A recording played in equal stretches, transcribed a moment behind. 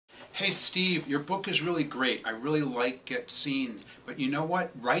Hey Steve, your book is really great. I really like Get Seen. But you know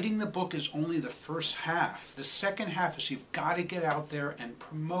what? Writing the book is only the first half. The second half is you've got to get out there and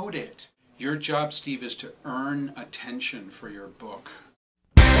promote it. Your job, Steve, is to earn attention for your book.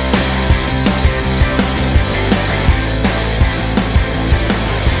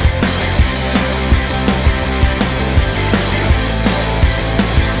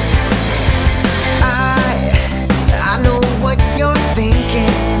 I know what you're thinking.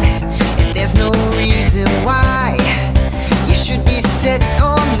 There's no reason why you should be set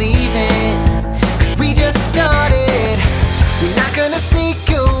on leaving, 'cause we just started. We're not gonna sneak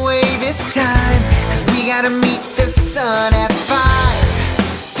away this time, 'cause we gotta meet the sun at 5.